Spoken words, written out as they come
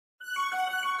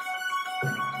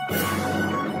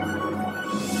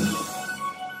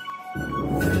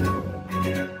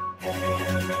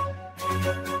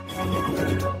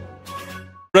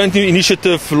Brand new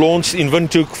initiative launched in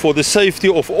Windhoek for the safety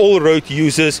of all road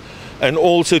users and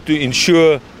also to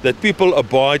ensure that people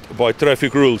abide by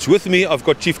traffic rules. With me, I've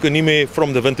got Chief Kanime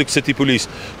from the Windhoek City Police.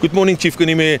 Good morning, Chief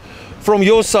Kanime. From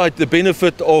your side, the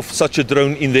benefit of such a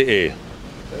drone in the air.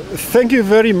 Thank you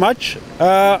very much.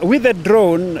 With the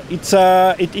drone,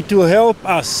 it will help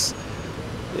us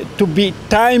to be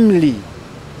timely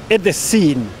at the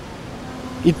scene.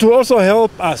 It will also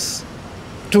help us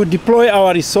to deploy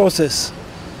our resources.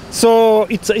 So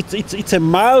it's a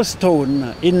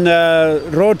milestone in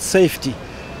road safety.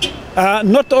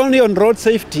 Not only on road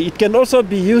safety, it can also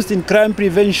be used in crime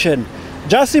prevention.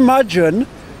 Just imagine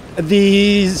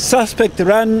the suspect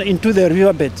ran into the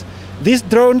riverbed. This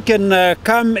drone can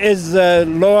come as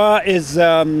low as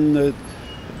 10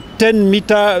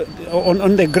 meters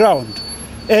on the ground.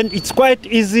 And it's quite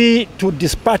easy to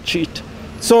dispatch it.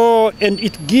 So, and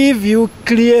it gives you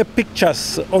clear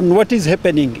pictures on what is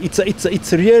happening. It's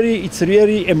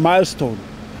really a milestone.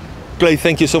 Clay,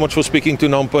 thank you so much for speaking to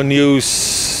Nampa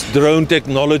News. Drone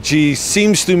technology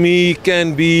seems to me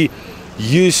can be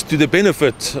used to the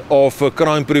benefit of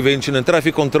crime prevention and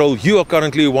traffic control. You are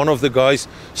currently one of the guys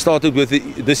started with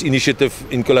this initiative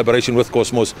in collaboration with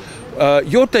Kosmos.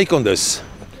 Your take on this?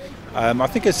 I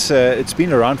think it's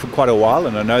been around for quite a while,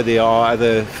 and I know there are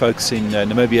other folks in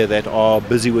Namibia that are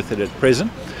busy with it at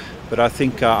present. But I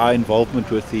think our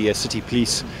involvement with the city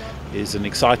police is an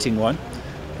exciting one.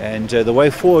 And the way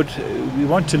forward, we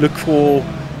want to look for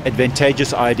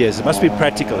advantageous ideas. It must be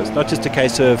practical. It's not just a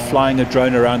case of flying a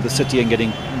drone around the city and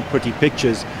getting pretty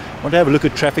pictures. We want to have a look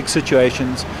at traffic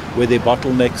situations where there are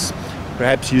bottlenecks,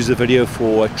 perhaps use the video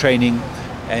for training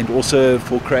and also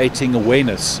for creating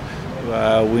awareness.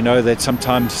 We know that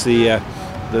sometimes the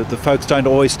folks don't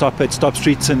always stop at stop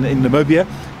streets in Namibia,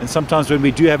 and sometimes when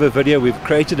we do have a video, we've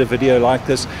created a video like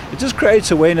this, it just creates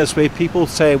awareness where people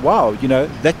say, wow, you know,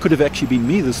 that could have actually been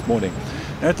me this morning.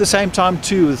 And at the same time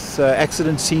too, with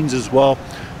accident scenes as well,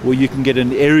 where you can get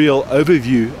an aerial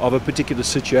overview of a particular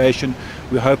situation,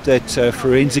 we hope that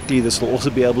forensically this will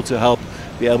also be able to help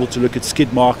be able to look at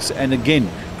skid marks and again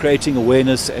creating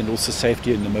awareness and also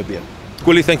safety in Namibia.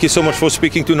 Quilly, thank you so much for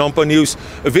speaking to Nampa News.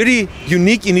 A very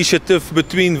unique initiative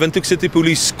between Windhoek City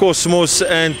Police, Kosmos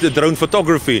and Drone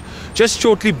Photography. Just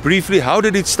shortly, briefly, how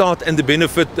did it start and the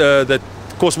benefit that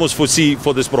Kosmos foresee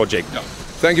for this project? Yeah.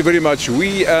 Thank you very much.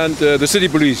 We and the City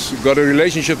Police got a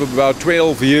relationship of about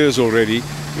 12 years already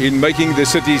in making the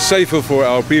city safer for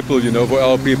our people, for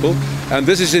our people. And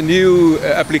this is a new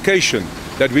application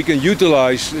that we can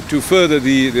utilize to further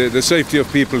the safety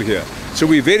of people here. So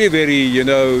we're very, very,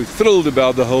 thrilled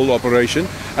about the whole operation.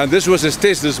 And this was a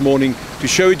test this morning to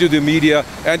show it to the media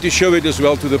and to show it as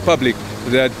well to the public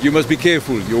that you must be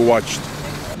careful, you're watched.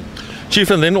 Chief,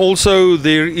 and then also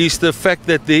there is the fact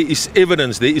that there is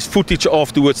evidence, there is footage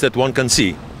afterwards that one can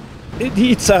see.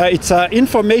 It's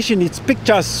information, it's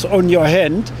pictures on your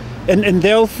hand, and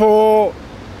therefore,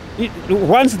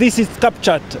 once this is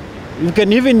captured, you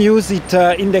can even use it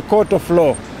in the court of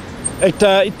law.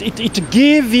 It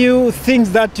gives you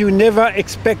things that you never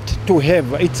expect to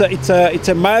have. It's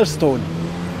a milestone.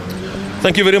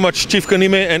 Thank you very much, Chief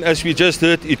Kanime. And as we just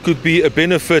heard, it could be a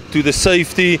benefit to the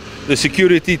safety, the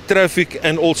security, traffic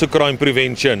and also crime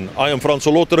prevention. I am Frans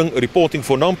Lottering reporting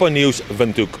for Nampa News,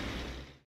 Windhoek.